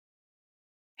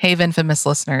Hey, Infamous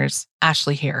listeners,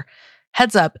 Ashley here.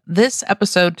 Heads up, this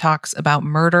episode talks about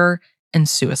murder and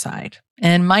suicide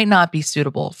and might not be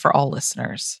suitable for all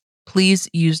listeners. Please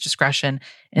use discretion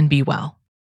and be well.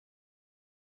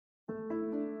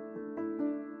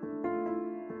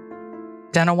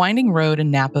 Down a winding road in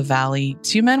Napa Valley,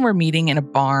 two men were meeting in a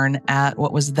barn at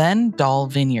what was then Dahl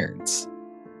Vineyards.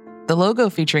 The logo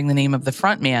featuring the name of the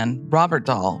front man, Robert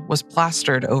Dahl, was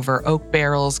plastered over oak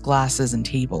barrels, glasses, and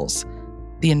tables.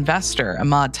 The investor,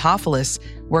 Ahmad Tafalis,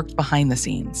 worked behind the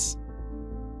scenes.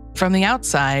 From the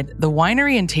outside, the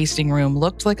winery and tasting room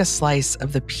looked like a slice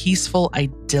of the peaceful,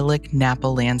 idyllic Napa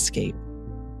landscape.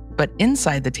 But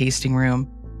inside the tasting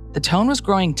room, the tone was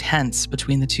growing tense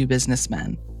between the two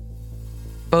businessmen.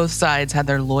 Both sides had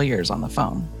their lawyers on the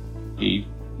phone. He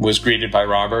was greeted by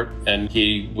Robert, and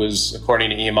he was, according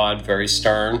to Ahmad, very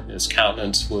stern. His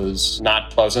countenance was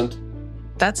not pleasant.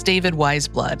 That's David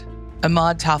Weisblood,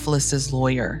 Ahmad Tafalis'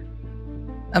 lawyer.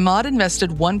 Ahmad invested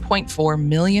 $1.4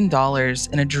 million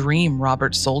in a dream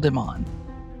Robert sold him on.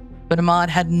 But Ahmad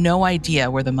had no idea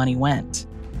where the money went.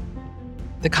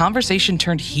 The conversation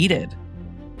turned heated.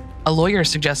 A lawyer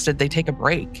suggested they take a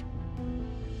break.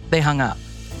 They hung up.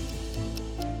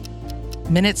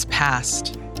 Minutes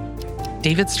passed.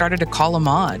 David started to call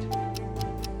Ahmad.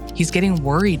 He's getting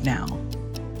worried now.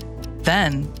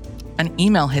 Then, an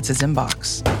email hits his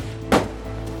inbox.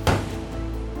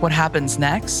 What happens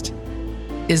next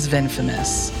is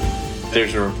Vinfamous.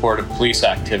 There's a report of police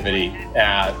activity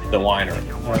at the winery.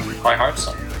 My heart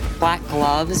sunk. Black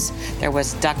gloves, there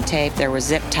was duct tape, there was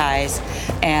zip ties,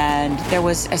 and there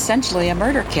was essentially a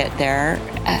murder kit there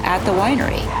at the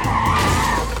winery.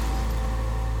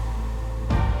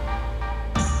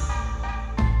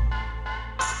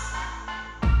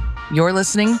 You're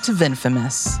listening to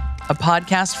Vinfamous, a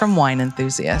podcast from Wine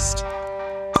Enthusiast.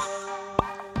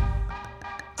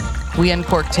 We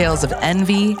uncork tales of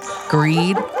envy,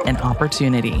 greed, and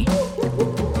opportunity.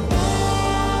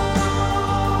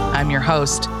 I'm your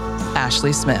host,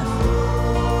 Ashley Smith.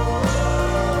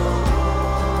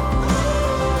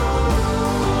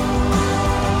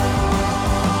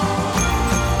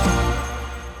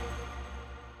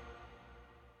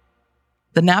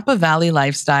 The Napa Valley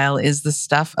lifestyle is the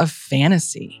stuff of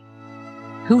fantasy.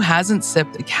 Who hasn't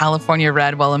sipped a California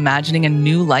Red while imagining a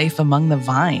new life among the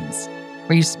vines,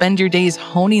 where you spend your days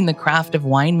honing the craft of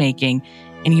winemaking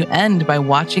and you end by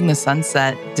watching the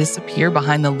sunset disappear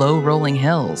behind the low rolling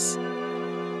hills?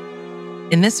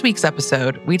 In this week's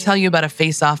episode, we tell you about a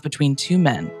face-off between two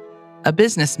men, a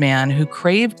businessman who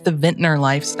craved the vintner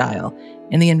lifestyle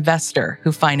and the investor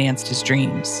who financed his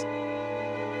dreams.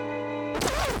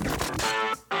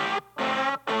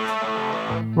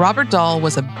 Robert Dahl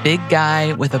was a big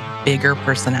guy with a bigger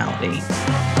personality.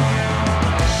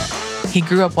 He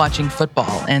grew up watching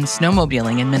football and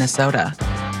snowmobiling in Minnesota.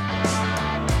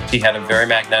 He had a very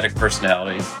magnetic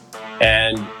personality,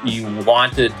 and you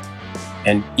wanted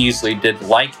and easily did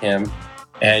like him,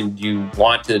 and you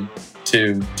wanted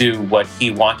to do what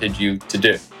he wanted you to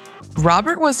do.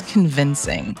 Robert was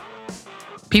convincing.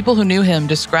 People who knew him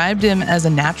described him as a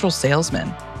natural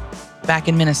salesman. Back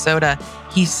in Minnesota,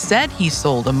 he said he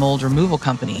sold a mold removal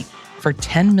company for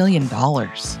 $10 million.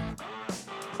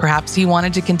 Perhaps he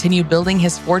wanted to continue building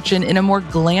his fortune in a more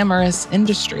glamorous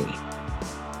industry.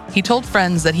 He told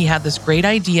friends that he had this great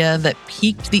idea that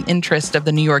piqued the interest of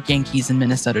the New York Yankees and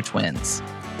Minnesota Twins.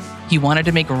 He wanted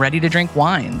to make ready-to-drink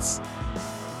wines.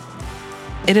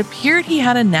 It appeared he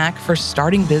had a knack for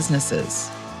starting businesses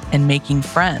and making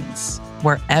friends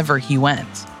wherever he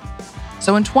went.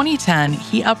 So in 2010,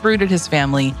 he uprooted his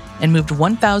family and moved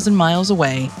 1,000 miles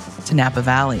away to Napa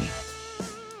Valley.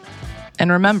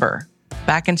 And remember,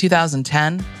 back in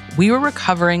 2010, we were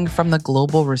recovering from the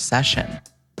global recession.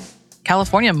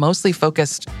 California mostly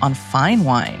focused on fine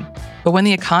wine, but when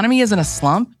the economy is in a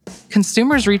slump,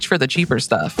 consumers reach for the cheaper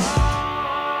stuff.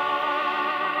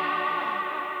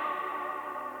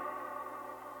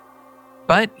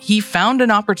 But he found an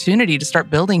opportunity to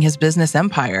start building his business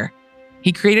empire.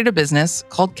 He created a business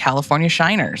called California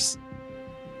Shiners.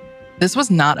 This was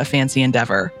not a fancy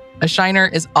endeavor. A Shiner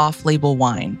is off-label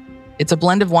wine. It's a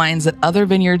blend of wines that other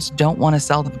vineyards don't want to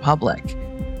sell to the public.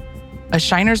 A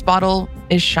Shiner's bottle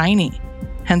is shiny,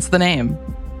 hence the name.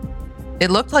 It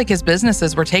looked like his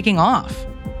businesses were taking off.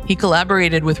 He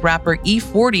collaborated with rapper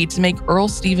E40 to make Earl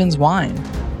Stevens wine.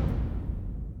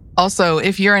 Also,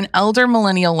 if you're an elder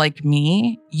millennial like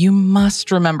me, you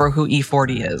must remember who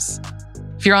E40 is.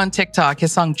 If you're on TikTok,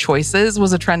 his song Choices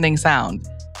was a trending sound.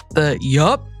 The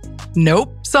yup,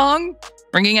 nope song,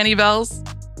 ringing any bells?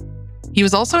 He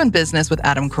was also in business with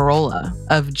Adam Carolla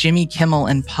of Jimmy Kimmel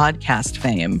and podcast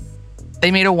fame.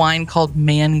 They made a wine called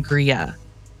Mangria,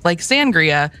 like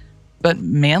sangria, but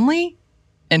manly?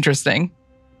 Interesting.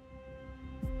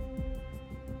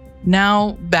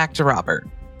 Now, back to Robert.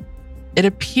 It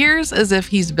appears as if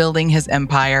he's building his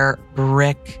empire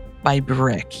brick by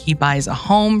brick. He buys a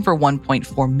home for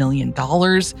 $1.4 million,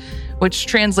 which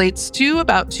translates to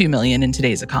about $2 million in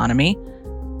today's economy.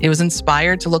 It was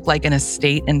inspired to look like an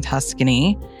estate in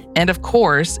Tuscany. And of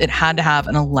course, it had to have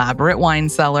an elaborate wine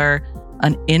cellar,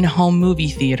 an in-home movie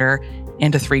theater,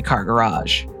 and a 3-car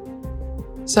garage.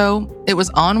 So it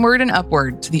was onward and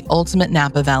upward to the ultimate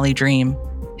Napa Valley dream,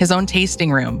 his own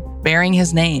tasting room bearing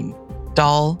his name,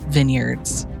 Dahl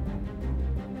Vineyards.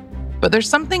 But there's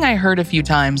something I heard a few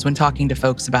times when talking to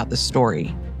folks about this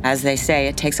story. As they say,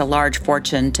 it takes a large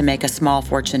fortune to make a small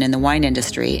fortune in the wine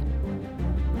industry.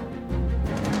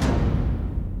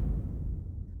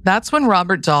 That's when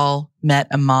Robert Dahl met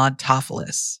Ahmad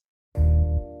Tafilis.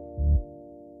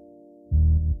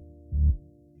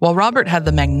 While Robert had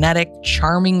the magnetic,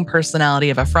 charming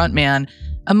personality of a frontman,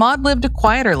 Ahmad lived a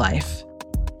quieter life.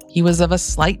 He was of a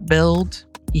slight build,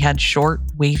 he had short,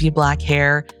 wavy black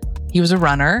hair, he was a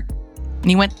runner, and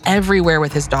he went everywhere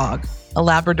with his dog, a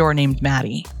Labrador named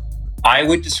Maddie. I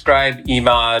would describe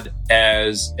Ahmad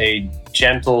as a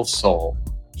gentle soul.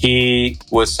 He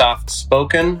was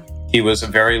soft-spoken, he was a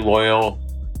very loyal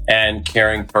and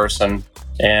caring person.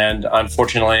 And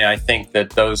unfortunately, I think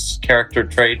that those character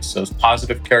traits, those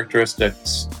positive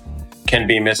characteristics, can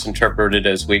be misinterpreted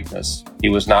as weakness. He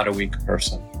was not a weak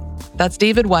person. That's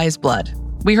David Weisblood.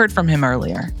 We heard from him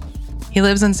earlier. He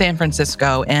lives in San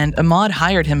Francisco, and Ahmad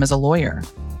hired him as a lawyer.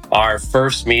 Our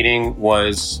first meeting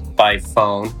was by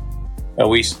phone.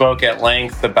 We spoke at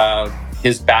length about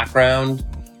his background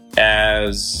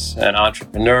as an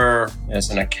entrepreneur, as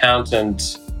an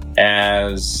accountant,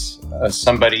 as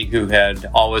somebody who had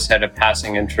always had a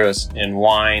passing interest in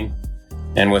wine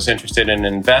and was interested in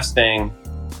investing.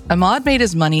 Ahmad made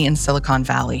his money in Silicon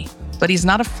Valley, but he's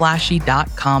not a flashy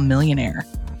 .com millionaire.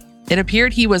 It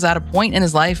appeared he was at a point in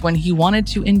his life when he wanted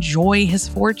to enjoy his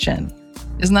fortune.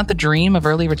 Isn't that the dream of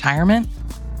early retirement?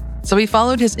 So he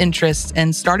followed his interests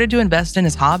and started to invest in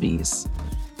his hobbies.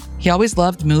 He always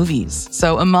loved movies,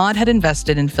 so Ahmad had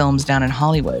invested in films down in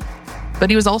Hollywood. But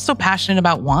he was also passionate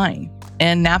about wine,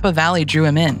 and Napa Valley drew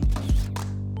him in.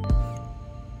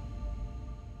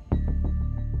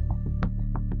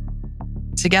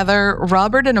 Together,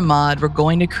 Robert and Ahmad were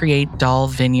going to create Dahl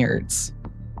Vineyards.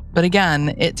 But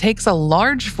again, it takes a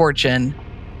large fortune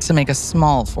to make a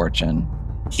small fortune.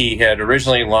 He had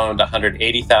originally loaned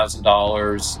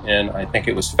 $180,000 in, I think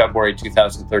it was February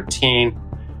 2013.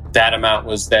 That amount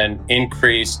was then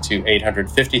increased to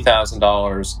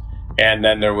 $850,000. And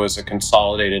then there was a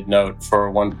consolidated note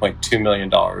for $1.2 million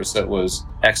that was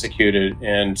executed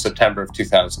in September of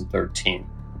 2013.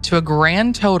 To a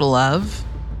grand total of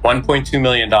 $1.2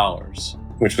 million,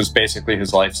 which was basically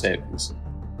his life savings.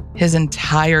 His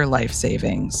entire life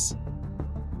savings.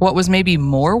 What was maybe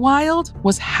more wild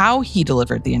was how he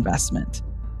delivered the investment.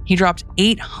 He dropped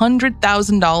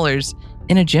 $800,000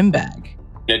 in a gym bag.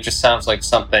 It just sounds like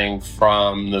something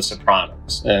from The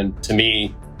Sopranos. And to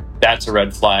me, that's a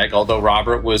red flag, although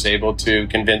Robert was able to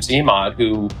convince Ahmad,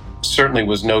 who certainly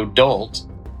was no dolt,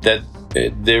 that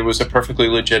there was a perfectly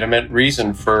legitimate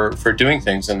reason for doing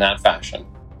things in that fashion.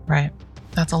 Right.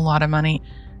 That's a lot of money.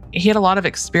 He had a lot of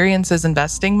experiences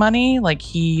investing money, like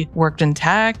he worked in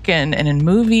tech and in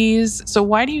movies. So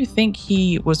why do you think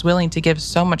he was willing to give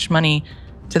so much money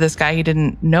to this guy he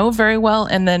didn't know very well,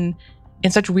 and then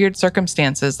in such weird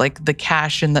circumstances, like the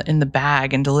cash in the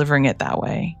bag and delivering it that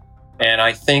way? And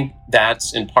I think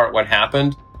that's in part what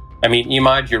happened. I mean,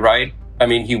 Ahmad, you're right. I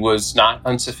mean, he was not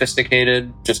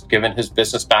unsophisticated, just given his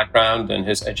business background and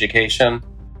his education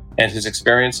and his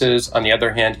experiences. On the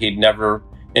other hand, he'd never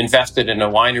invested in a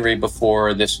winery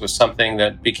before. This was something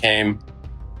that became,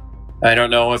 I don't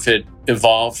know if it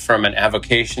evolved from an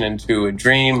avocation into a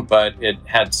dream, but it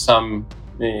had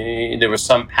there was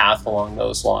some path along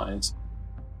those lines.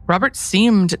 Robert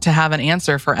seemed to have an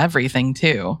answer for everything,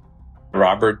 too.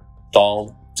 Robert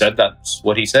Dahl said that's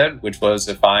what he said, which was,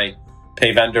 if I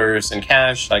pay vendors in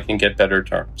cash, I can get better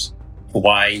terms.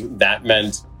 Why that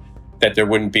meant that there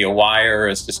wouldn't be a wire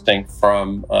as distinct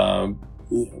from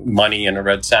money in a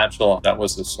red satchel, that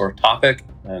was the sore topic,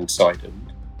 and so I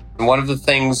didn't. And one of the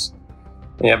things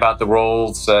about the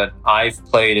roles that I've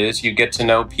played is you get to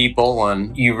know people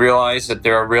and you realize that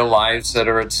there are real lives that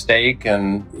are at stake,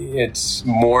 and it's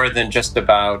more than just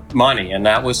about money. And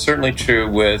that was certainly true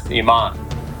with Ahmad.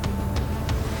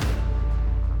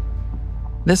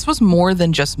 This was more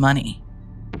than just money.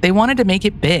 They wanted to make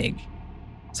it big.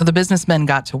 So the businessmen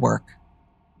got to work.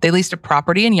 They leased a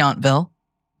property in Yountville,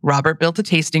 Robert built a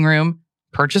tasting room,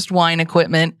 purchased wine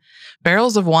equipment.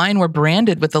 Barrels of wine were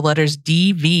branded with the letters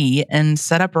DV and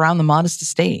set up around the modest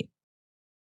estate.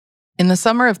 In the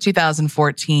summer of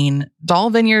 2014, Dahl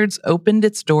Vineyards opened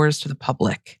its doors to the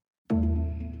public.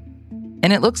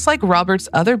 And it looks like Robert's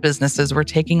other businesses were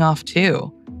taking off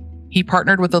too. He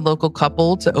partnered with a local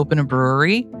couple to open a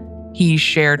brewery. He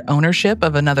shared ownership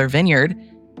of another vineyard.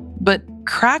 But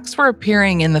cracks were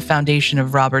appearing in the foundation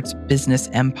of Robert's business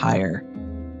empire.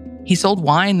 He sold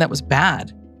wine that was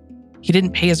bad. He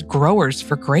didn't pay his growers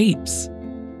for grapes.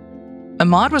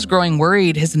 Ahmad was growing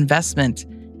worried his investment,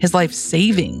 his life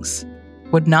savings,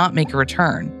 would not make a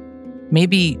return.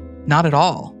 Maybe not at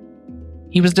all.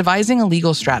 He was devising a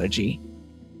legal strategy.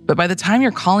 But by the time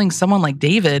you're calling someone like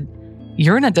David,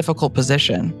 you're in a difficult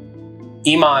position.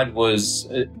 Ahmad was,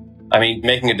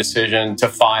 making a decision to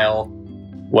file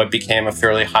what became a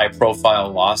fairly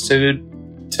high-profile lawsuit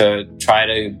to try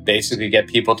to basically get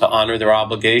people to honor their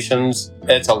obligations.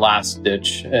 It's a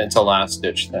last-ditch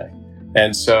thing.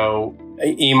 And so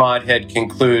Ahmad had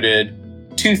concluded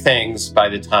two things by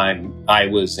the time I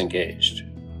was engaged.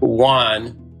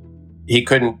 One, he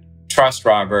couldn't trust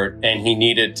Robert and he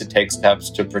needed to take steps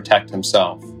to protect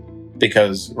himself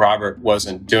because Robert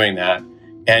wasn't doing that.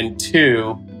 And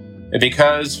two,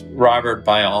 because Robert,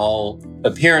 by all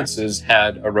appearances,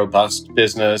 had a robust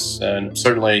business and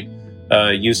certainly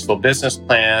a useful business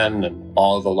plan and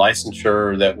all of the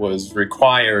licensure that was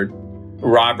required,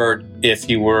 Robert, if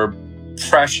he were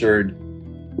pressured,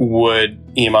 would,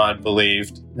 Ahmad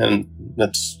believed, and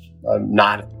that's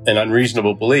not an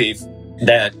unreasonable belief,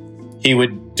 that he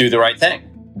would do the right thing.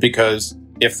 Because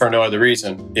if for no other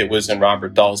reason, it was in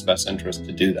Robert Dahl's best interest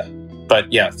to do that.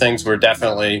 But yeah, things were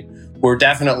definitely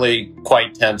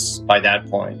quite tense by that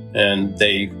point, and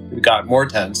they got more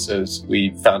tense as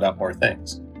we found out more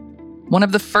things. One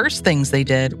of the first things they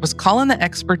did was call in the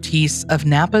expertise of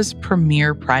Napa's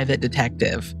premier private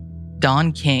detective,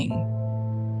 Don King.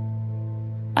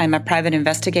 I'm a private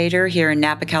investigator here in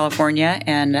Napa, California,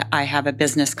 and I have a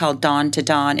business called Dawn to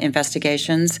Dawn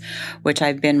Investigations, which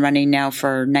I've been running now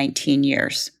for 19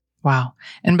 years. Wow.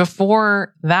 And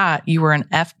before that, you were an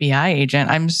FBI agent.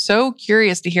 I'm so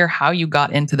curious to hear how you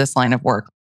got into this line of work.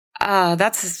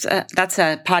 That's a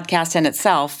podcast in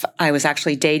itself. I was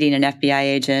actually dating an FBI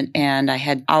agent, and I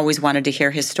had always wanted to hear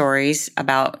his stories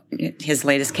about his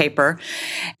latest caper.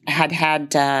 I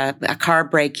had a car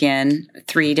break-in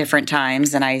 3 different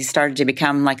times, and I started to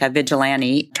become like a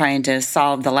vigilante trying to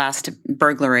solve the last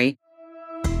burglary.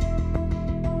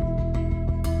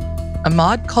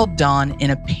 Ahmad called Don in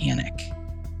a panic.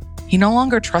 He no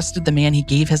longer trusted the man he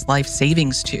gave his life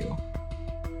savings to.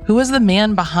 Who was the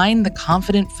man behind the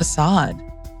confident facade?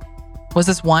 Was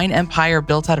this wine empire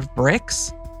built out of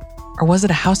bricks? Or was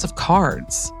it a house of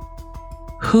cards?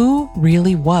 Who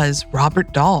really was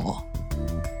Robert Dahl?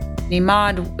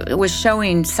 Ahmad was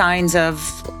showing signs of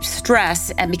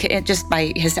stress, and just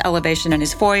by his elevation in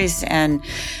his voice and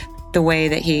the way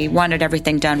that he wanted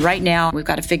everything done right now. We've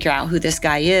got to figure out who this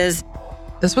guy is.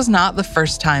 This was not the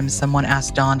first time someone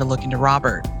asked Dawn to look into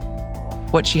Robert.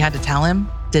 What she had to tell him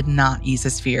did not ease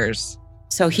his fears.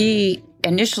 So he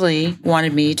initially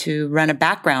wanted me to run a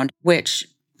background, which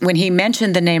when he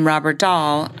mentioned the name Robert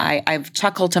Dahl, I've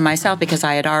chuckled to myself because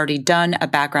I had already done a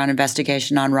background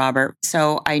investigation on Robert.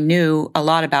 So I knew a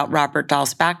lot about Robert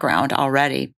Dahl's background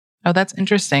already. Oh, that's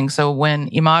interesting. So when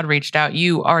Ahmad reached out,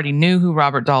 you already knew who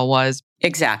Robert Dahl was.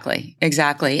 Exactly.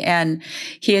 And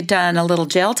he had done a little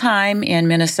jail time in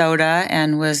Minnesota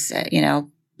and was,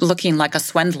 looking like a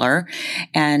swindler.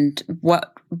 And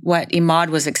what Ahmad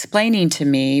was explaining to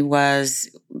me was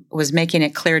making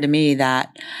it clear to me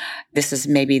that this is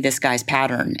maybe this guy's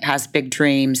pattern. Has big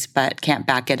dreams, but can't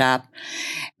back it up.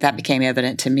 That became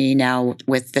evident to me now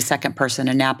with the second person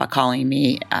in Napa calling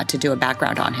me to do a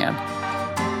background on him.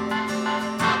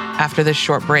 After this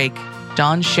short break,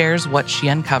 Dawn shares what she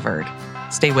uncovered.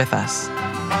 Stay with us.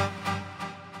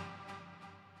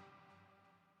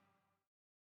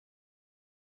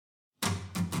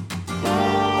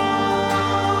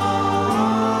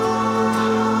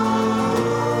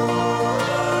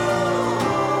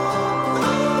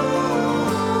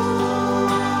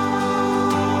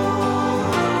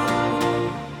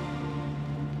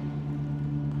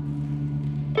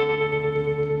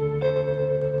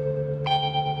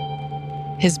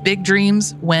 His big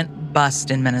dreams went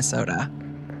bust in Minnesota.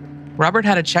 Robert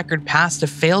had a checkered past of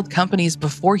failed companies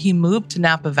before he moved to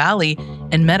Napa Valley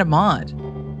and met Ahmad.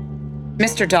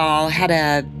 Mr. Dahl had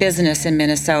a business in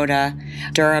Minnesota,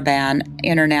 Duraban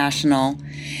International.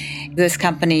 This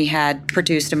company had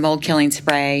produced a mold-killing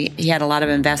spray. He had a lot of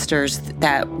investors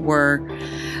that were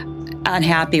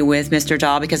unhappy with Mr.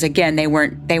 Dahl because, again, they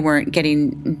weren't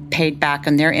getting paid back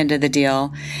on their end of the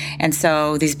deal. And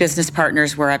so these business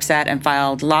partners were upset and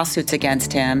filed lawsuits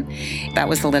against him. That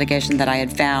was the litigation that I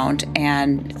had found.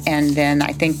 And then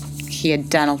I think he had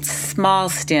done a small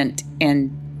stint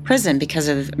in prison because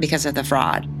of the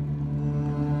fraud.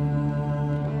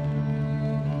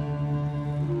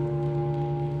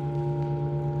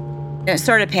 It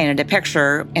sort of painted a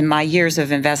picture in my years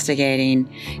of investigating.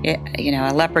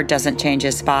 A leopard doesn't change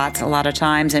his spots a lot of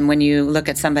times. And when you look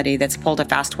at somebody that's pulled a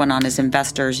fast one on his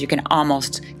investors, you can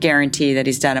almost guarantee that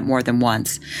he's done it more than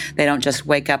once. They don't just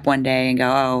wake up one day and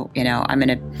go, I'm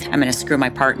going to screw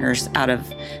my partners out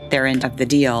of their end of the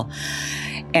deal.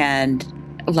 And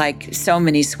like so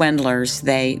many swindlers,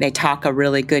 they talk a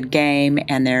really good game,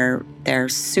 and they're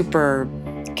super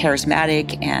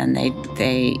charismatic, and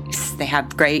they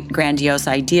have great grandiose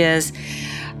ideas,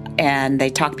 and they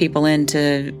talk people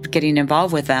into getting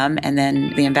involved with them, and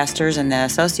then the investors and the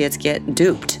associates get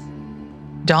duped.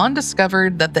 Dawn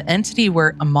discovered that the entity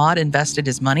where Ahmad invested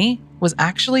his money was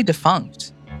actually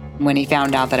defunct. When he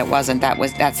found out that it wasn't,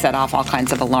 that set off all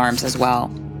kinds of alarms as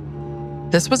well.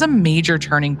 This was a major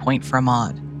turning point for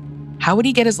Ahmad. How would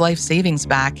he get his life savings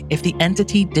back if the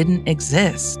entity didn't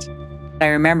exist? I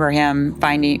remember him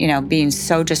being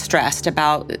so distressed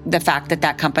about the fact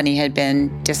that company had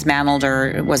been dismantled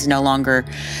or was no longer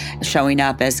showing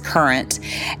up as current.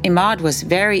 Ahmad was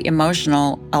very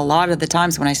emotional a lot of the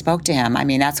times when I spoke to him. I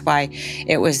mean, that's why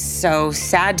it was so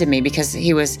sad to me, because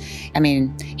he was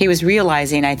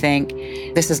realizing, I think,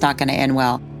 this is not going to end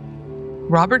well.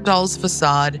 Robert Dahl's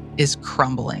facade is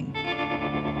crumbling.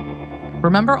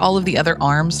 Remember all of the other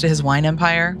arms to his wine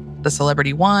empire? The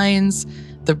celebrity wines,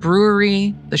 the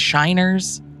brewery, the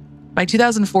Shiners. By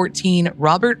 2014,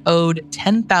 Robert owed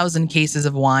 10,000 cases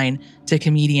of wine to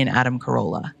comedian Adam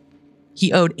Carolla.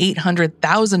 He owed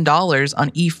 $800,000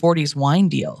 on E40's wine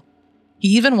deal. He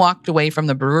even walked away from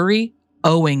the brewery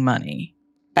owing money.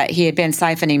 But he had been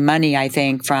siphoning money, I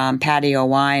think, from Patio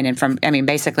Wine and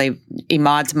basically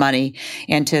Ahmad's money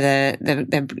into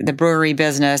the brewery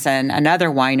business and another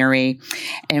winery,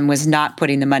 and was not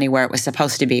putting the money where it was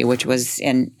supposed to be, which was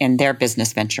in their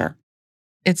business venture.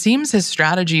 It seems his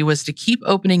strategy was to keep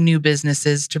opening new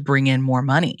businesses to bring in more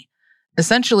money.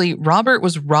 Essentially, Robert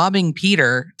was robbing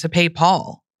Peter to pay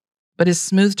Paul, but his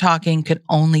smooth talking could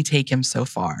only take him so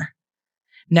far.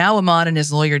 Now Ahmad and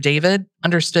his lawyer, David,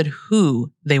 understood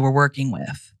who they were working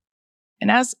with.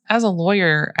 And as a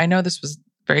lawyer, I know this was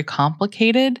very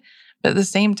complicated, but at the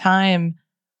same time,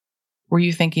 were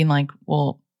you thinking like,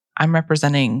 well, I'm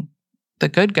representing the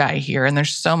good guy here, and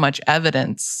there's so much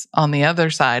evidence on the other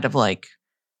side of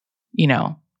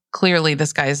clearly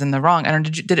this guy's in the wrong. I don't know,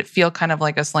 did it feel kind of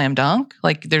like a slam dunk?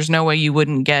 Like there's no way you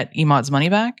wouldn't get Ahmad's money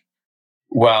back?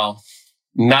 Well,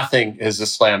 nothing is a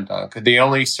slam dunk. The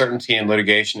only certainty in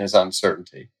litigation is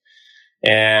uncertainty.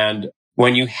 And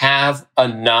when you have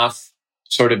enough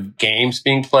sort of games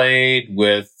being played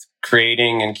with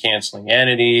creating and canceling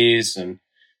entities and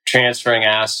transferring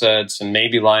assets and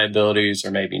maybe liabilities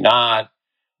or maybe not,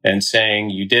 and saying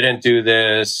you didn't do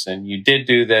this and you did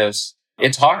do this,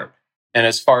 it's hard. And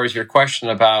as far as your question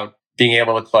about being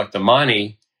able to collect the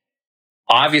money,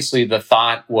 obviously the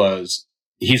thought was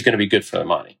he's going to be good for the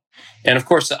money. And of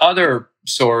course, the other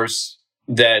source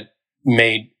that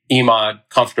made Ahmad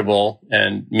comfortable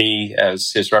and me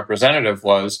as his representative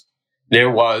was there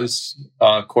was,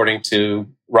 according to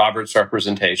Robert's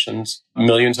representations,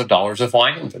 millions of dollars of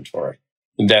wine inventory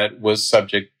that was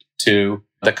subject to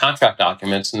the contract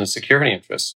documents and the security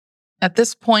interests. At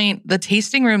this point, the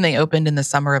tasting room they opened in the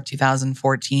summer of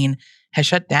 2014 has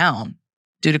shut down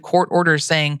due to court orders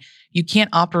saying you can't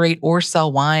operate or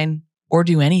sell wine or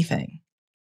do anything.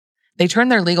 They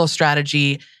turned their legal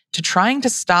strategy to trying to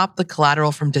stop the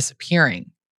collateral from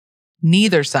disappearing.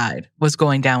 Neither side was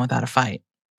going down without a fight.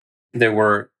 There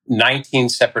were 19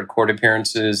 separate court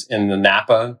appearances in the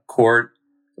Napa court,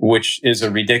 which is a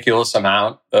ridiculous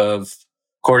amount of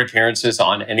court appearances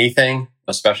on anything,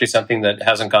 especially something that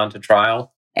hasn't gone to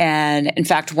trial. And in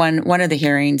fact, one of the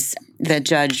hearings, the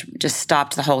judge just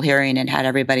stopped the whole hearing and had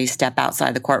everybody step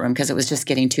outside the courtroom because it was just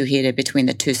getting too heated between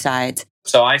the two sides.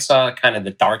 So I saw kind of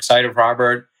the dark side of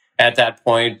Robert at that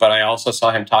point, but I also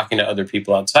saw him talking to other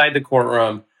people outside the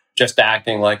courtroom, just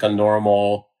acting like a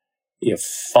normal,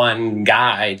 fun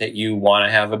guy that you want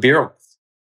to have a beer with.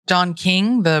 Dawn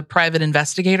King, the private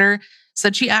investigator,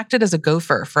 said she acted as a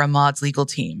gopher for Ahmad's legal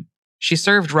team. She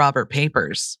served Robert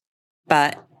papers.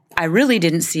 But I really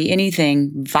didn't see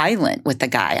anything violent with the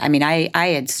guy. I mean, I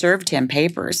had served him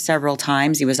papers several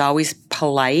times. He was always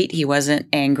polite. He wasn't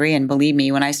angry. And believe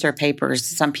me, when I serve papers,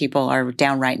 some people are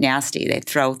downright nasty. They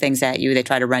throw things at you. They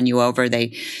try to run you over. They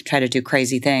try to do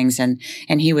crazy things. And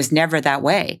he was never that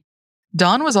way.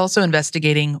 Dawn was also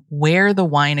investigating where the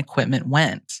wine equipment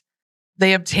went.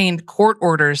 They obtained court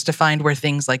orders to find where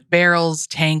things like barrels,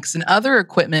 tanks, and other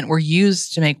equipment were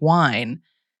used to make wine.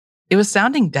 It was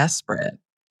sounding desperate.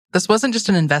 This wasn't just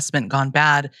an investment gone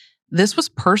bad. This was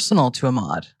personal to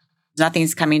Ahmad.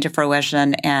 Nothing's coming to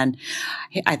fruition, and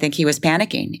I think he was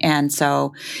panicking. And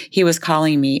so he was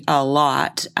calling me a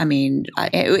lot. I mean,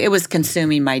 it was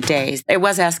consuming my days. It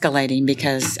was escalating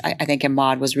because I think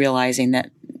Ahmad was realizing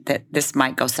that this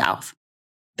might go south.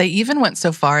 They even went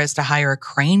so far as to hire a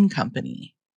crane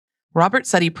company. Robert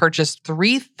said he purchased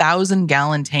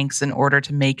 3,000-gallon tanks in order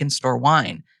to make and store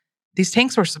wine. These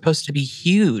tanks were supposed to be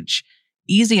huge,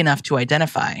 easy enough to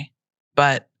identify,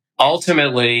 but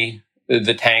ultimately,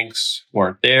 the tanks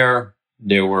weren't there.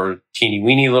 There were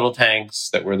teeny-weeny little tanks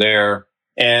that were there.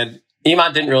 And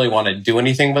Ahmad didn't really want to do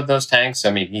anything with those tanks.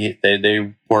 I mean,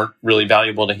 they weren't really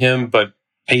valuable to him, but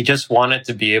he just wanted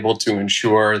to be able to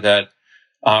ensure that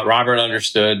Robert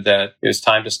understood that it was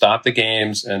time to stop the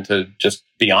games and to just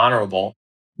be honorable.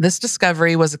 This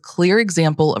discovery was a clear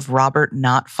example of Robert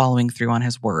not following through on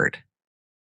his word.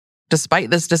 Despite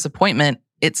this disappointment,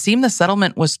 it seemed the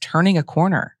settlement was turning a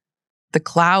corner. The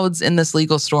clouds in this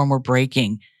legal storm were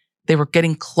breaking. They were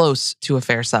getting close to a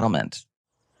fair settlement.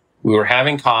 We were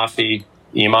having coffee,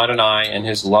 Ahmad and I, and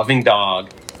his loving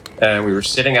dog, and we were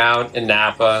sitting out in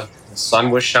Napa. The sun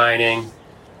was shining.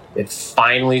 It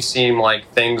finally seemed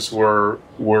like things were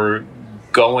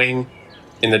going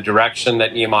in the direction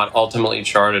that Ahmad ultimately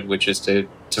charted, which is to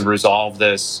resolve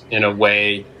this in a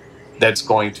way that's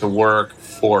going to work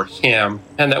for him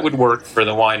and that would work for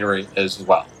the winery as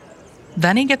well.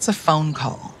 Then he gets a phone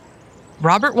call.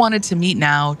 Robert wanted to meet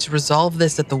now to resolve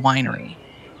this at the winery.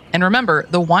 And remember,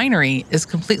 the winery is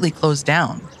completely closed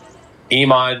down.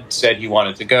 Ahmad said he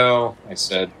wanted to go. I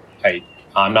said,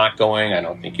 I'm not going. I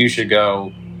don't think you should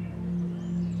go.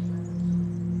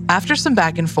 After some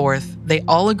back and forth, they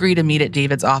all agree to meet at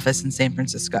David's office in San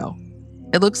Francisco.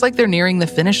 It looks like they're nearing the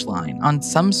finish line on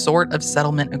some sort of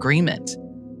settlement agreement,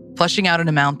 fleshing out an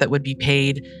amount that would be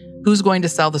paid, who's going to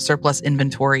sell the surplus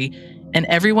inventory, and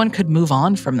everyone could move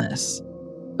on from this.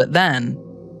 But then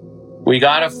we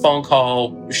got a phone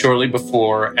call shortly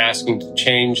before asking to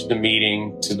change the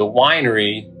meeting to the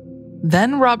winery.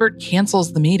 Then Robert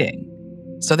cancels the meeting.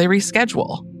 So they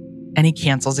reschedule, and he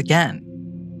cancels again.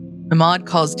 Ahmad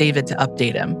calls David to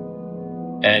update him.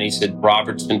 And he said,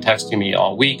 Robert's been texting me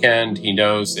all weekend. He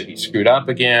knows that he screwed up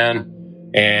again.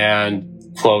 And,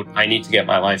 quote, I need to get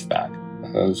my life back.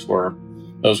 Those were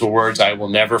words I will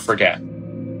never forget.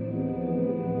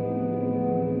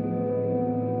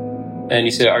 And he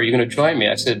said, are you going to join me?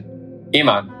 I said,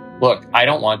 Ahmad, look, I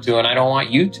don't want to, and I don't want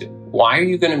you to. Why are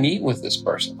you going to meet with this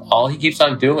person? All he keeps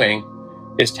on doing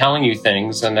is telling you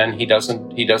things, and then he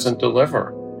doesn't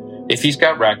deliver. If he's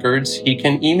got records, he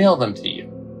can email them to you.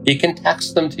 He can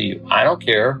text them to you. I don't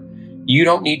care. You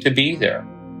don't need to be there.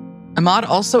 Ahmad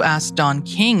also asked Dawn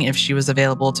King if she was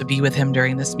available to be with him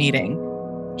during this meeting.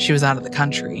 She was out of the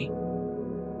country.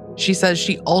 She says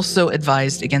she also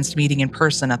advised against meeting in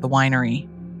person at the winery.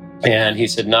 And he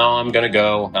said, no, I'm going to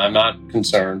go. I'm not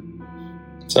concerned.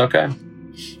 It's okay.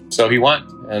 So he went.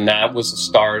 And that was the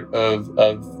start of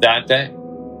that day.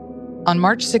 On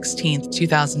March 16th,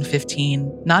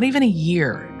 2015, not even a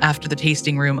year after the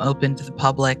tasting room opened to the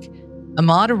public,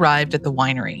 Ahmad arrived at the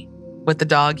winery with the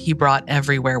dog he brought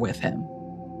everywhere with him.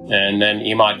 And then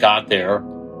Ahmad got there,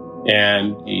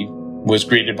 and he was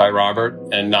greeted by Robert,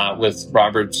 and not with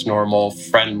Robert's normal,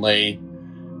 friendly,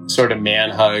 sort of man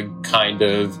hug kind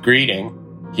of greeting.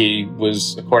 He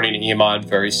was, according to Ahmad,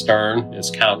 very stern.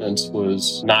 His countenance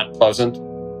was not pleasant.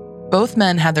 Both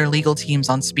men had their legal teams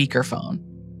on speakerphone.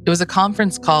 It was a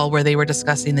conference call where they were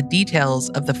discussing the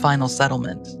details of the final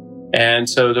settlement. And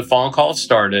so the phone call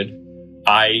started.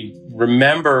 I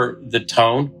remember the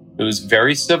tone. It was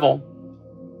very civil.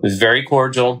 It was very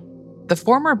cordial. The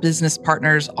former business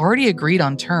partners already agreed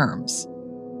on terms.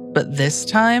 But this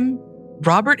time,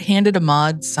 Robert handed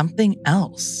Ahmad something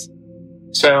else.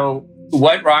 So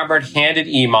what Robert handed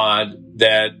Ahmad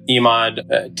that Ahmad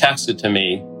texted to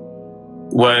me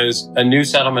was a new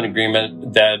settlement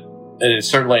agreement that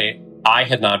certainly I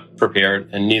had not prepared,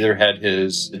 and neither had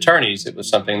his attorneys. It was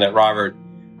something that Robert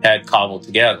had cobbled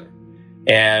together.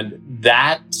 And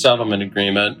that settlement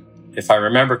agreement, if I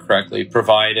remember correctly,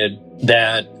 provided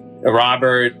that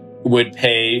Robert would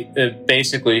pay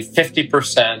basically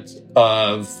 50%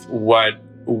 of what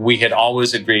we had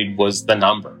always agreed was the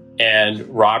number. And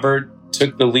Robert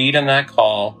took the lead in that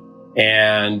call,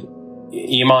 and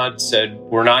Imad said,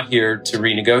 "We're not here to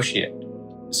renegotiate."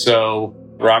 So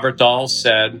Robert Dahl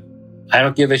said, "I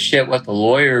don't give a shit what the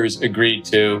lawyers agreed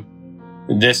to.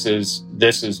 This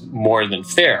is more than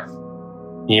fair."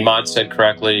 Imad said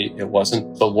correctly, "It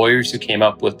wasn't the lawyers who came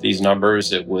up with these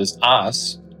numbers, it was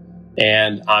us,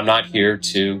 and I'm not here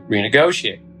to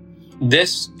renegotiate."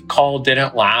 This call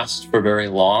didn't last for very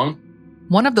long.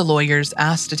 One of the lawyers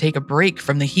asked to take a break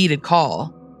from the heated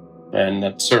call. And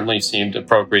that certainly seemed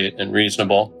appropriate and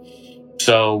reasonable.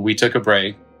 So we took a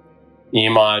break.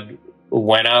 Imad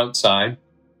went outside.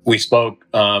 We spoke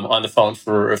on the phone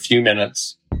for a few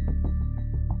minutes.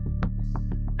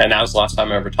 And that was the last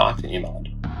time I ever talked to Imad.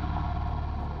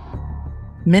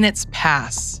 Minutes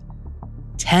pass.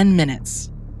 10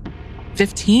 minutes.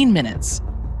 15 minutes.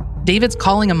 David's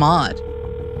calling Imad.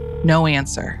 No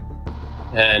answer.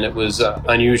 And it was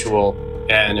unusual,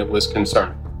 and it was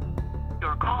concerning.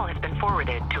 Your call has been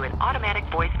forwarded to an automatic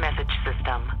voice message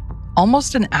system.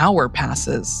 Almost an hour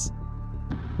passes.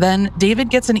 Then David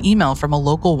gets an email from a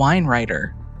local wine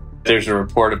writer. There's a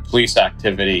report of police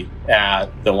activity at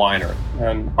the winery,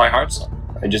 and my heart sunk.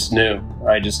 I just knew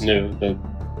that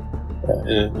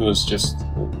it was just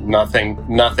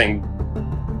nothing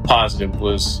positive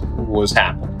was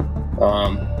happening.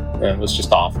 It was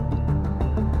just awful.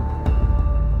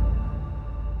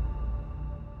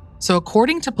 So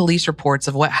according to police reports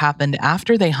of what happened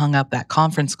after they hung up that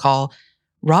conference call,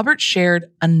 Robert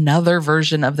shared another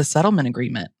version of the settlement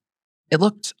agreement. It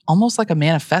looked almost like a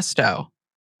manifesto.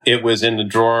 It was in the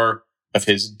drawer of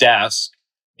his desk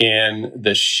in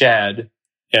the shed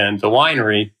in the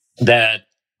winery that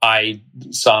I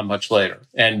saw much later.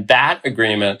 And that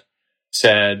agreement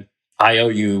said, "I owe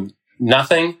you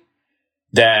nothing,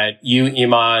 that you,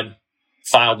 Imad,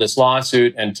 filed this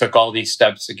lawsuit and took all these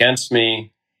steps against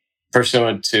me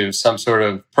pursuant to some sort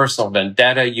of personal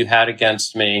vendetta you had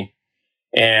against me."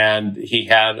 And he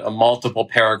had a multiple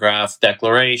paragraph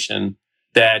declaration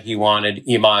that he wanted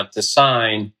Imad to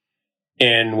sign,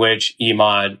 in which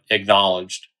Imad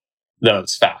acknowledged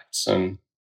those facts. And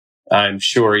I'm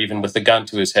sure even with the gun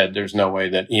to his head, there's no way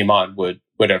that Imad would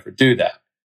ever do that.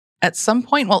 At some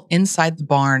point while inside the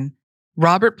barn,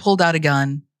 Robert pulled out a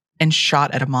gun and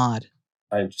shot at Imad.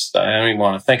 I don't even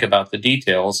want to think about the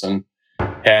details, and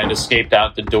had escaped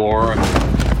out the door.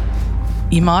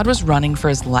 Imad was running for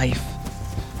his life.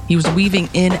 He was weaving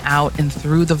in, out, and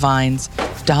through the vines,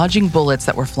 dodging bullets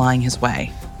that were flying his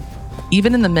way.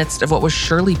 Even in the midst of what was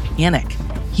surely panic,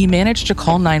 he managed to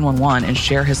call 911 and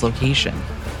share his location.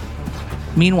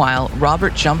 Meanwhile,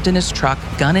 Robert jumped in his truck,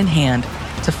 gun in hand,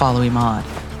 to follow Imad.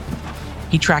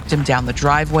 He tracked him down the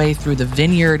driveway, through the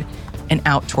vineyard, and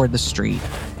out toward the street.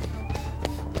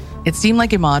 It seemed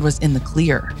like Imad was in the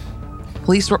clear.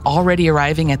 Police were already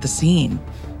arriving at the scene.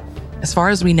 As far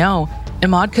as we know,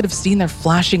 Imad could have seen their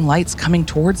flashing lights coming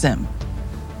towards him.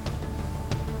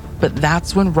 But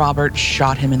that's when Robert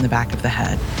shot him in the back of the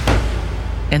head,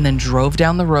 and then drove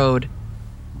down the road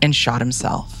and shot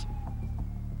himself.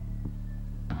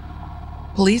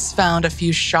 Police found a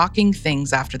few shocking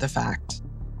things after the fact.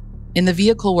 In the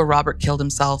vehicle where Robert killed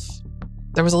himself,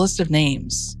 there was a list of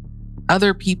names,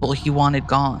 other people he wanted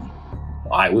gone.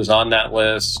 I was on that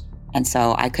list. And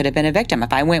so I could have been a victim.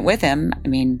 If I went with him,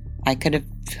 I could have,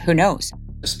 who knows?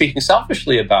 Speaking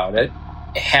selfishly about it,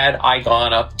 had I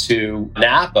gone up to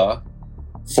Napa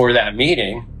for that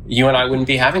meeting, you and I wouldn't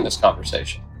be having this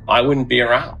conversation. I wouldn't be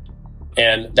around.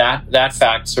 And that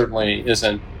fact certainly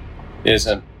isn't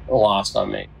lost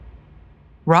on me.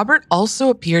 Robert also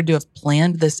appeared to have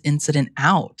planned this incident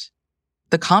out.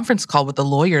 The conference call with the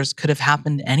lawyers could have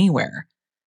happened anywhere.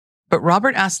 But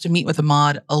Robert asked to meet with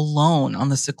Imad alone on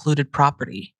the secluded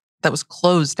property that was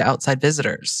closed to outside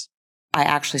visitors. I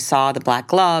actually saw the black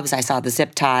gloves, I saw the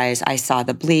zip ties, I saw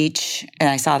the bleach, and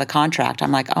I saw the contract.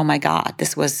 I'm like, oh my God,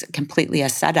 this was completely a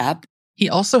setup. He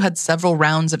also had several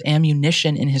rounds of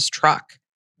ammunition in his truck,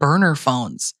 burner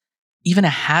phones, even a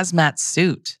hazmat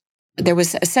suit. There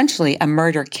was essentially a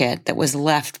murder kit that was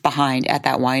left behind at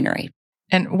that winery.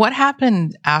 And what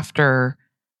happened after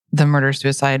the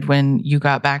murder-suicide when you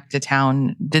got back to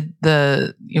town? Did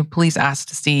the police ask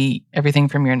to see everything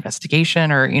from your investigation,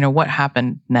 or what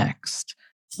happened next?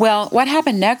 Well, what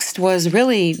happened next was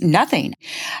really nothing.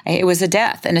 It was a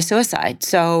death and a suicide.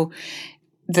 So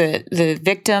the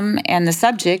victim and the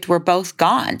subject were both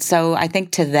gone. So I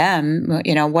think to them,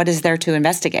 what is there to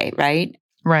investigate, right?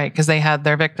 Right, because they had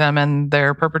their victim and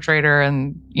their perpetrator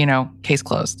and, case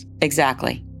closed.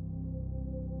 Exactly.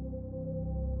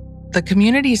 the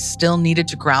community still needed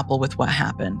to grapple with what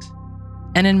happened.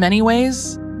 And in many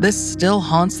ways, this still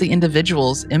haunts the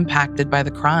individuals impacted by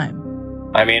the crime.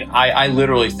 I mean, I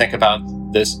literally think about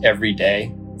this every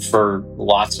day for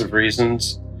lots of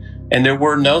reasons. And there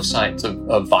were no signs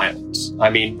of violence. I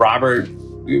mean, Robert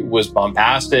was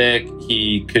bombastic.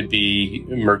 He could be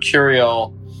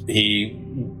mercurial. He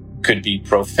could be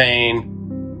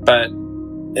profane. But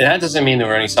that doesn't mean there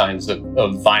were any signs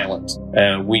of violence.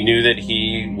 We knew that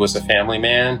he was a family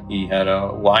man. He had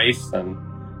a wife and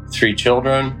 3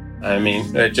 children. I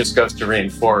mean, it just goes to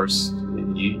reinforce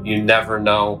you never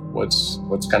know what's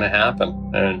going to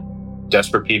happen. And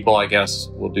desperate people, I guess,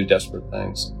 will do desperate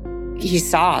things. He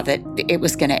saw that it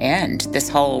was going to end, this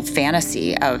whole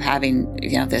fantasy of having,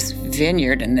 this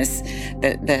vineyard and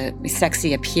the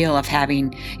sexy appeal of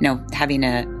having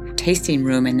a tasting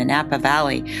room in the Napa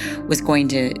Valley was going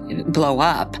to blow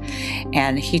up,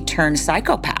 and he turned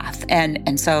psychopath.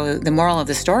 And so the moral of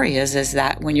the story is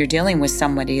that when you're dealing with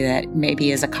somebody that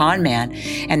maybe is a con man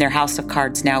and their house of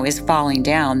cards now is falling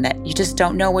down, that you just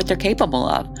don't know what they're capable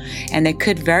of. And they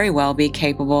could very well be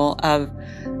capable of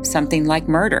something like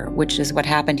murder, which is what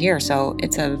happened here. So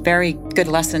it's a very good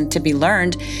lesson to be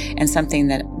learned, and something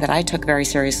that I took very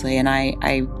seriously. And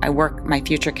I work my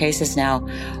future cases now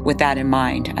with that in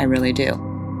mind. I really do.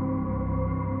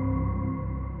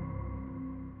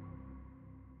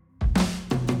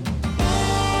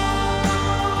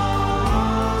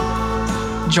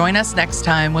 Join us next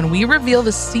time when we reveal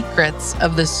the secrets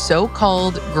of the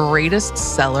so-called greatest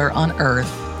seller on earth.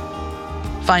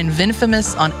 Find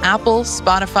Vinfamous on Apple,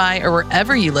 Spotify, or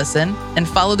wherever you listen, and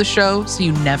follow the show so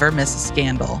you never miss a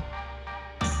scandal.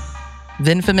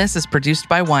 Vinfamous is produced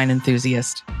by Wine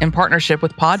Enthusiast in partnership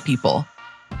with Pod People.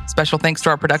 Special thanks to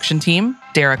our production team,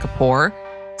 Dara Kapoor,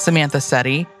 Samantha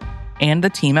Setti, and the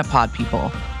team at Pod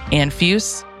People: Ann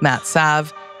Fuse, Matt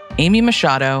Sav, Amy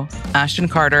Machado, Ashton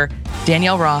Carter,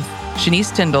 Danielle Roth,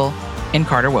 Shanice Tyndall, and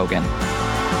Carter Wogan.